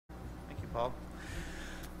Paul.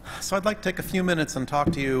 So I'd like to take a few minutes and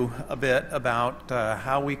talk to you a bit about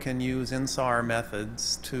how we can use InSAR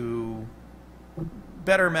methods to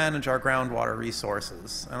better manage our groundwater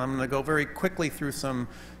resources. And I'm going to go very quickly through some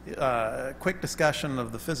quick discussion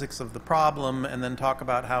of the physics of the problem and then talk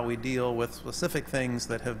about how we deal with specific things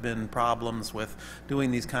that have been problems with doing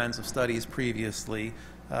these kinds of studies previously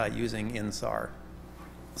using InSAR.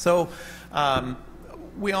 So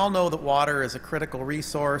we all know that water is a critical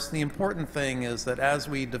resource. The important thing is that as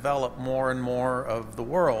we develop more and more of the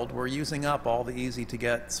world, we're using up all the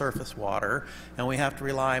easy-to-get surface water, and we have to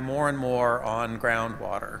rely more and more on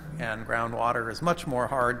groundwater. And groundwater is much more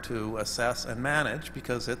hard to assess and manage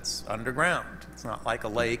because it's underground. It's not like a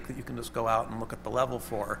lake that you can just go out and look at the level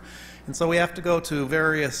for. And so we have to go to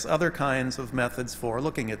various other kinds of methods for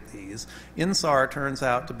looking at these. InSAR turns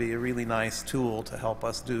out to be a really nice tool to help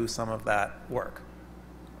us do some of that work.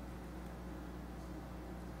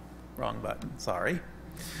 Wrong button, sorry.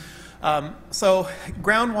 So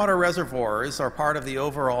groundwater reservoirs are part of the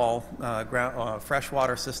overall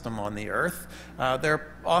freshwater system on the Earth. They're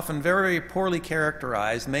often very poorly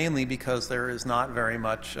characterized, mainly because there is not very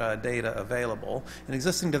much data available. And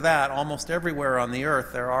existing to that, almost everywhere on the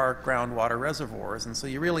Earth there are groundwater reservoirs, and so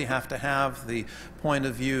you really have to have the point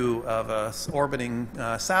of view of a orbiting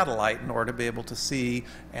satellite in order to be able to see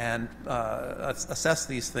and assess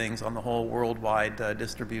these things on the whole worldwide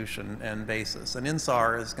distribution and basis. And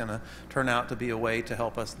InSAR is going to turn out to be a way to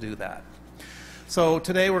help us do that. So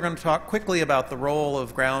today we're going to talk quickly about the role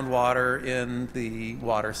of groundwater in the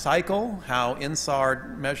water cycle, how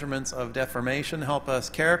InSAR measurements of deformation help us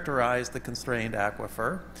characterize the constrained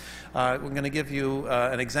aquifer. We're going to give you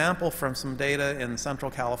an example from some data in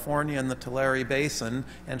Central California in the Tulare Basin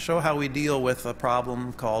and show how we deal with a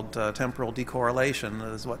problem called temporal decorrelation.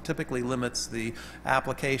 That is what typically limits the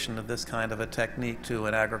application of this kind of a technique to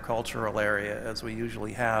an agricultural area, as we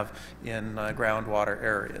usually have in groundwater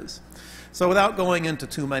areas. So without going into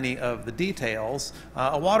too many of the details,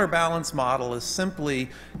 a water balance model is simply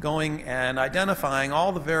going and identifying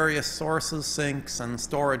all the various sources, sinks, and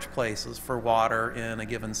storage places for water in a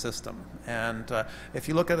given system. And if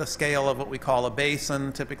you look at a scale of what we call a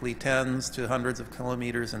basin, typically tens to hundreds of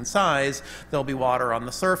kilometers in size, there'll be water on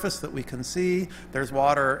the surface that we can see. There's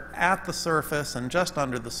water at the surface and just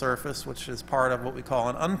under the surface, which is part of what we call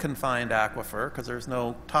an unconfined aquifer, because there's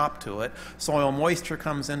no top to it. Soil moisture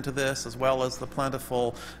comes into this, as well as the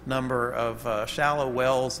plentiful number of shallow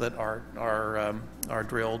wells that are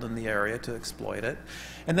drilled in the area to exploit it.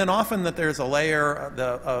 And then often that there's a layer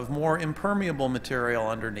of more impermeable material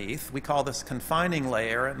underneath. We call this confining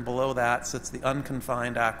layer, and below that sits the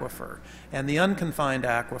unconfined aquifer. And the unconfined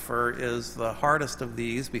aquifer is the hardest of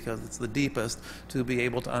these because it's the deepest to be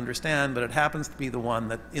able to understand, but it happens to be the one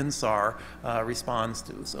that InSAR responds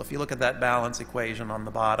to. So if you look at that balance equation on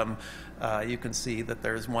the bottom, you can see that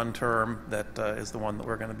there's one term that is the one that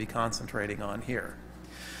we're going to be concentrating on here.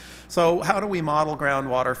 So how do we model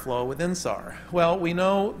groundwater flow with InSAR? Well, we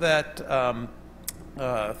know that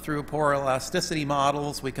through pore elasticity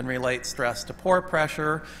models, we can relate stress to pore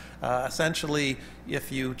pressure. Essentially, if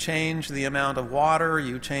you change the amount of water,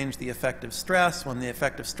 you change the effective stress. When the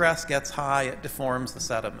effective stress gets high, it deforms the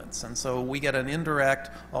sediments. And so we get an indirect,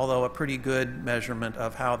 although a pretty good measurement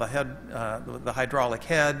of how the hydraulic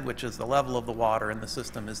head, which is the level of the water in the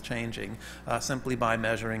system, is changing simply by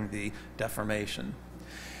measuring the deformation.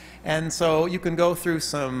 And so you can go through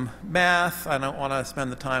some math. I don't want to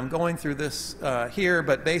spend the time going through this here,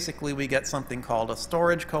 but basically we get something called a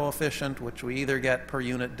storage coefficient, which we either get per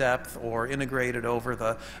unit depth or integrated over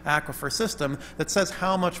the aquifer system, that says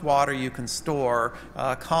how much water you can store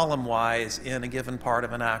column-wise in a given part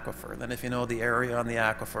of an aquifer. Then if you know the area on the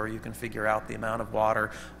aquifer, you can figure out the amount of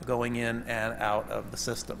water going in and out of the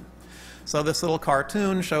system. So this little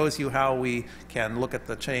cartoon shows you how we can look at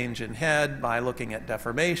the change in head by looking at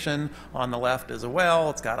deformation. On the left is a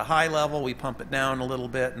well. It's got a high level. We pump it down a little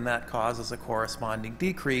bit, and that causes a corresponding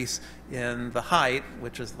decrease in the height,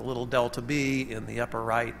 which is the little delta B in the upper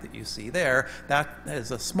right that you see there. That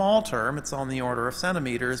is a small term. It's on the order of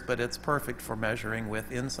centimeters, but it's perfect for measuring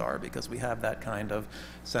with InSAR because we have that kind of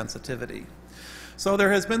sensitivity. So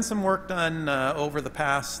there has been some work done over the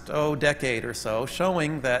past decade or so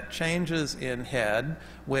showing that changes in head,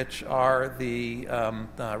 which are the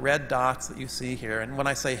red dots that you see here, and when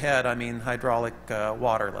I say head I mean hydraulic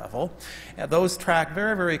water level, those track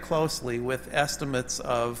very, very closely with estimates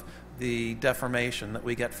of the deformation that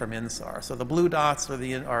we get from InSAR. So the blue dots are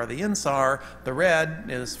the InSAR, the red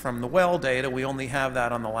is from the well data. We only have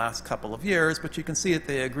that on the last couple of years, but you can see that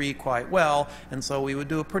they agree quite well, and so we would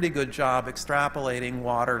do a pretty good job extrapolating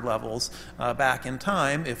water levels back in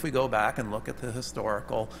time if we go back and look at the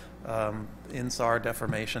historical InSAR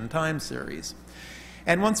deformation time series.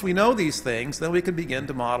 And once we know these things, then we can begin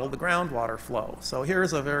to model the groundwater flow. So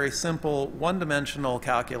here's a very simple one-dimensional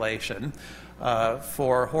calculation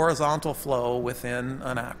for horizontal flow within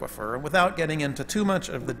an aquifer. Without getting into too much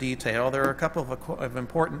of the detail, there are a couple of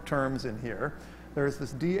important terms in here. There's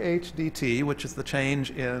this dH/dt, which is the change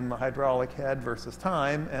in the hydraulic head versus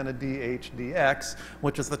time, and a dH/dx,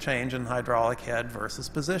 which is the change in hydraulic head versus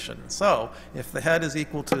position. So if the head is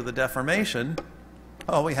equal to the deformation,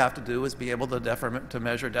 all we have to do is be able to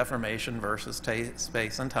measure deformation versus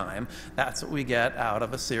space and time. That's what we get out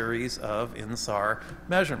of a series of InSAR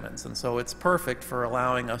measurements. And so it's perfect for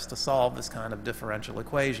allowing us to solve this kind of differential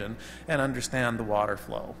equation and understand the water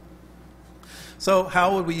flow. So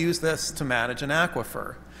how would we use this to manage an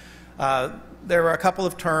aquifer? There are a couple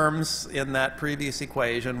of terms in that previous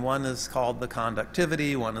equation. One is called the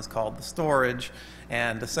conductivity, one is called the storage.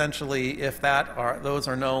 And essentially, if those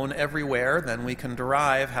are known everywhere, then we can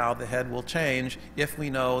derive how the head will change if we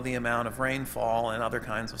know the amount of rainfall and other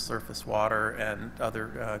kinds of surface water and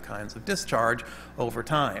other kinds of discharge over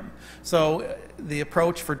time. So the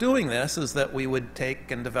approach for doing this is that we would take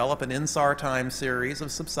and develop an InSAR time series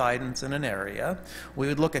of subsidence in an area. We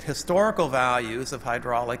would look at historical values of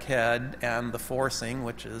hydraulic head and the forcing,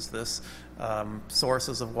 which is this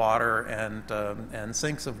sources of water and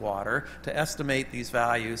sinks of water, to estimate these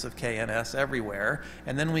values of K and S everywhere.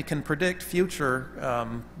 And then we can predict future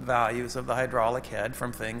values of the hydraulic head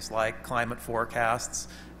from things like climate forecasts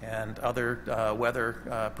and other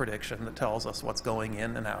weather prediction that tells us what's going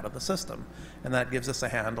in and out of the system. And that gives us a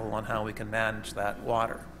handle on how we can manage that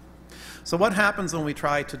water. So what happens when we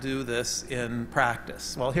try to do this in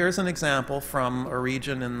practice? Well, here's an example from a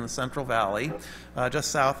region in the Central Valley,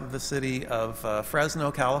 just south of the city of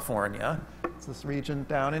Fresno, California. It's this region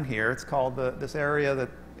down in here. It's called this area that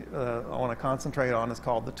I want to concentrate on is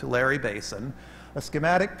called the Tulare Basin. A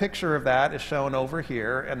schematic picture of that is shown over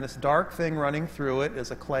here, and this dark thing running through it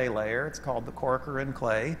is a clay layer. It's called the Corcoran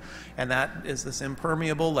clay, and that is this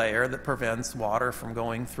impermeable layer that prevents water from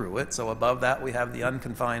going through it. So above that we have the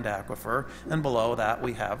unconfined aquifer, and below that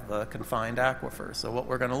we have the confined aquifer. So what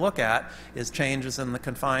we're going to look at is changes in the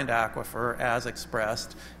confined aquifer as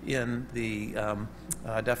expressed in the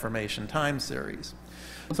deformation time series.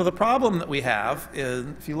 So the problem that we have is,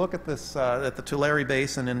 if you look at this, at the Tulare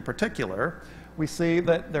Basin in particular, we see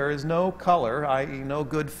that there is no color, i.e. no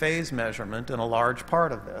good phase measurement in a large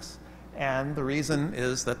part of this. And the reason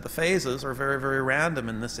is that the phases are very, very random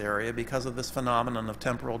in this area because of this phenomenon of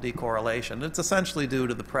temporal decorrelation. It's essentially due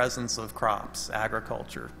to the presence of crops,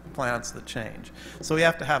 agriculture, plants that change. So we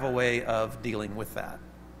have to have a way of dealing with that.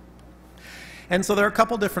 And so there are a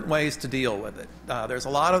couple different ways to deal with it. There's a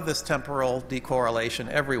lot of this temporal decorrelation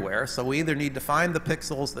everywhere, so we either need to find the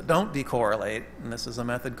pixels that don't decorrelate, and this is a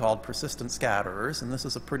method called persistent scatterers, and this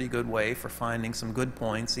is a pretty good way for finding some good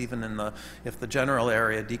points even if the general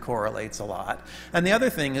area decorrelates a lot. And the other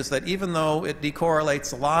thing is that even though it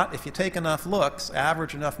decorrelates a lot, if you take enough looks,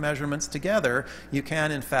 average enough measurements together, you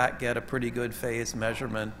can in fact get a pretty good phase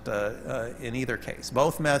measurement in either case.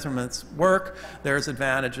 Both measurements work. There's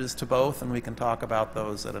advantages to both, and we can talk about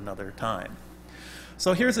those at another time.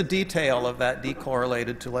 So here's a detail of that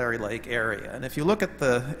decorrelated Tulare Lake area. And if you look at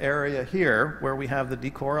the area here where we have the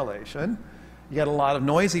decorrelation, you get a lot of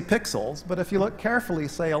noisy pixels, but if you look carefully,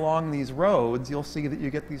 say, along these roads, you'll see that you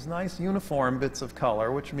get these nice uniform bits of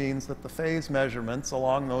color, which means that the phase measurements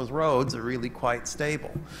along those roads are really quite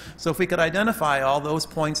stable. So if we could identify all those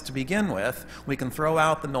points to begin with, we can throw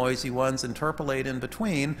out the noisy ones, interpolate in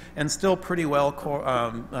between, and still pretty well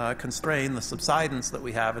constrain the subsidence that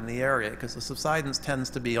we have in the area, because the subsidence tends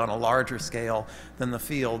to be on a larger scale than the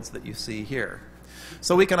fields that you see here.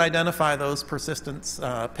 So we can identify those persistence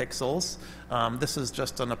pixels. This is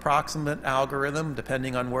just an approximate algorithm.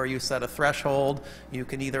 Depending on where you set a threshold, you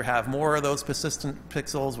can either have more of those persistent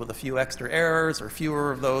pixels with a few extra errors, or fewer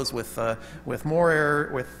of those with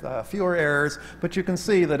fewer errors. But you can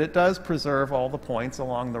see that it does preserve all the points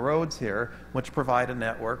along the roads here, which provide a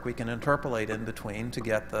network we can interpolate in between to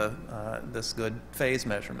get this good phase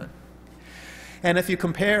measurement. And if you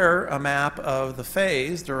compare a map of the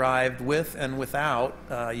phase derived with and without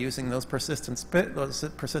using those persistent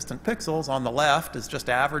pixels, on the left is just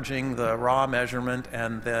averaging the raw measurement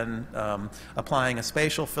and then applying a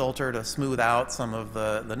spatial filter to smooth out some of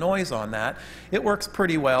the noise on that. It works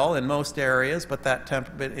pretty well in most areas, but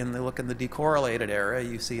look in the decorrelated area,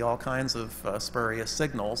 you see all kinds of spurious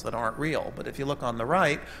signals that aren't real. But if you look on the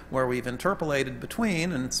right, where we've interpolated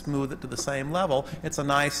between and smooth it to the same level, it's a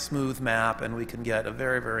nice smooth map, and we can get a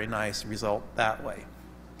very, very nice result that way.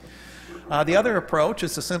 The other approach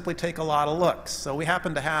is to simply take a lot of looks. So we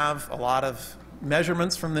happen to have a lot of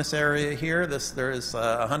measurements from this area here. There is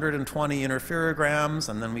 120 interferograms,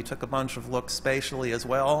 and then we took a bunch of looks spatially as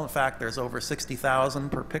well. In fact, there's over 60,000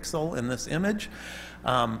 per pixel in this image.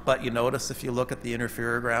 But you notice if you look at the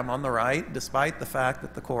interferogram on the right, despite the fact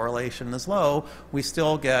that the correlation is low, we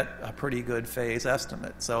still get a pretty good phase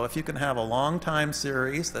estimate. So if you can have a long time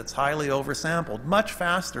series that's highly oversampled, much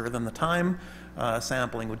faster than the time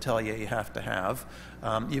sampling would tell you have to have,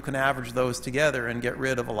 you can average those together and get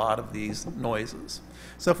rid of a lot of these noises.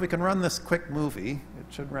 So if we can run this quick movie, it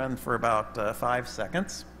should run for about 5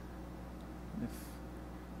 seconds.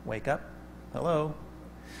 Wake up. Hello.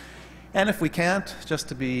 And if we can't, just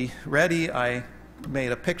to be ready, I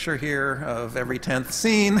made a picture here of every 10th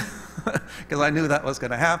scene because I knew that was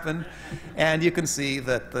going to happen. And you can see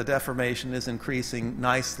that the deformation is increasing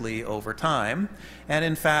nicely over time. And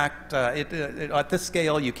in fact, at this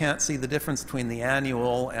scale, you can't see the difference between the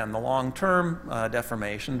annual and the long-term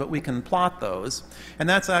deformation, but we can plot those. And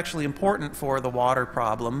that's actually important for the water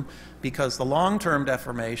problem, because the long-term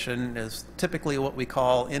deformation is typically what we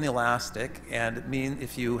call inelastic, and it means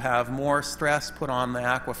if you have more stress put on the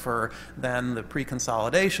aquifer than the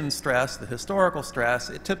pre-consolidation stress, the historical stress,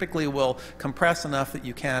 it typically will compress enough that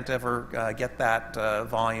you can't ever get that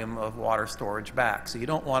volume of water storage back. So you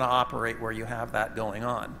don't want to operate where you have that going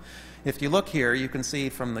on. If you look here, you can see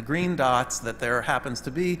from the green dots that there happens to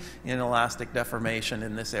be inelastic deformation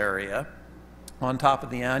in this area, on top of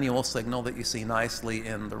the annual signal that you see nicely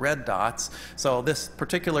in the red dots. So this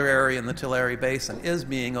particular area in the Tulare Basin is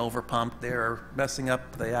being overpumped. They're messing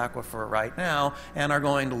up the aquifer right now and are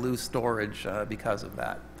going to lose storage because of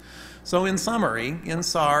that. So in summary,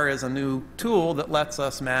 InSAR is a new tool that lets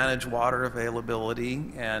us manage water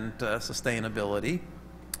availability and sustainability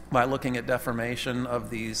by looking at deformation of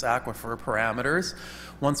these aquifer parameters.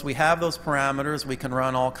 Once we have those parameters, we can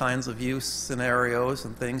run all kinds of use scenarios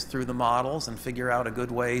and things through the models and figure out a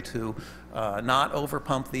good way to not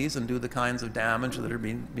overpump these and do the kinds of damage that are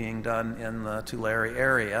being done in the Tulare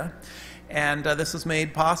area. And this is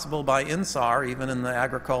made possible by InSAR, even in the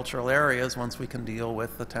agricultural areas, once we can deal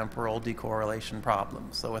with the temporal decorrelation problem.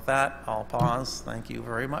 So with that, I'll pause. Thank you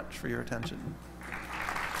very much for your attention.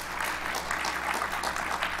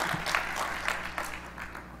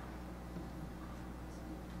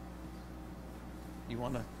 You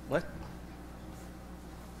want to, what?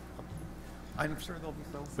 I'm sure there'll be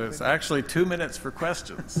folks. There's actually 2 minutes for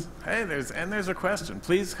questions. Hey, there's a question.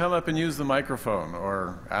 Please come up and use the microphone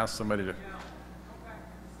or ask somebody to.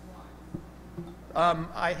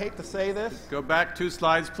 I hate to say this. Go back 2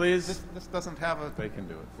 slides, please. This doesn't have a. They can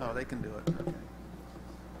do it. Oh, they can do it. Okay.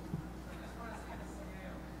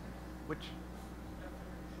 Which?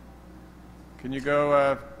 Can you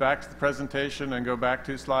go back to the presentation and go back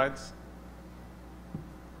 2 slides?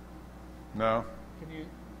 No? Can you?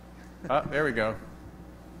 There we go.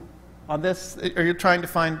 On this, are you trying to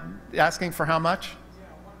find, asking for how much? Yeah,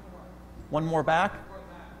 one more. One more back? One more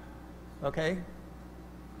back. Okay.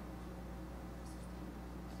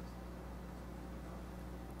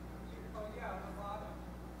 Oh, yeah, on the bottom.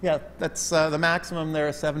 Yeah, that's the maximum there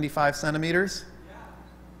is 75 centimeters. Yeah,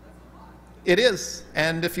 that's a lot. It is,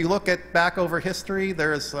 and if you look at back over history,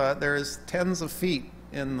 there's tens of feet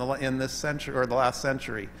in this century or the last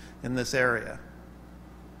century in this area.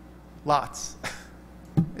 Lots.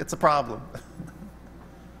 It's a problem.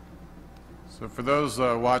 So for those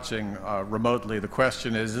watching remotely, the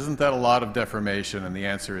question is, isn't that a lot of deformation? And the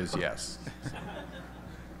answer is yes.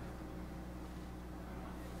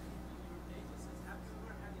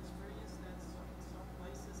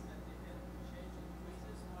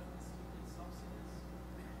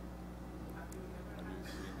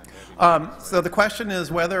 So the question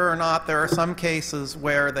is whether or not there are some cases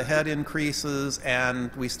where the head increases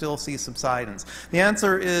and we still see subsidence. The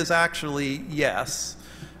answer is actually yes.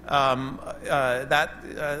 But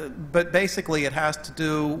basically it has to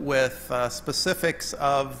do with specifics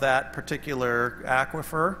of that particular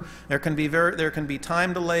aquifer. There can be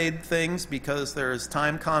time-delayed things because there's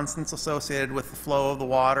time constants associated with the flow of the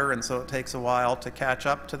water, and so it takes a while to catch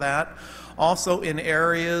up to that. Also, in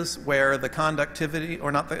areas where the conductivity,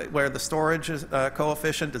 or not where the storage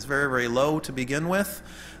coefficient is very, very low to begin with,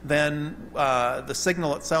 then the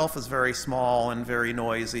signal itself is very small and very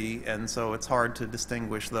noisy, and so it's hard to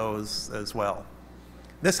distinguish those as well.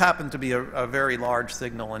 This happened to be a very large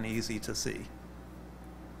signal and easy to see.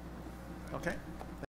 Okay.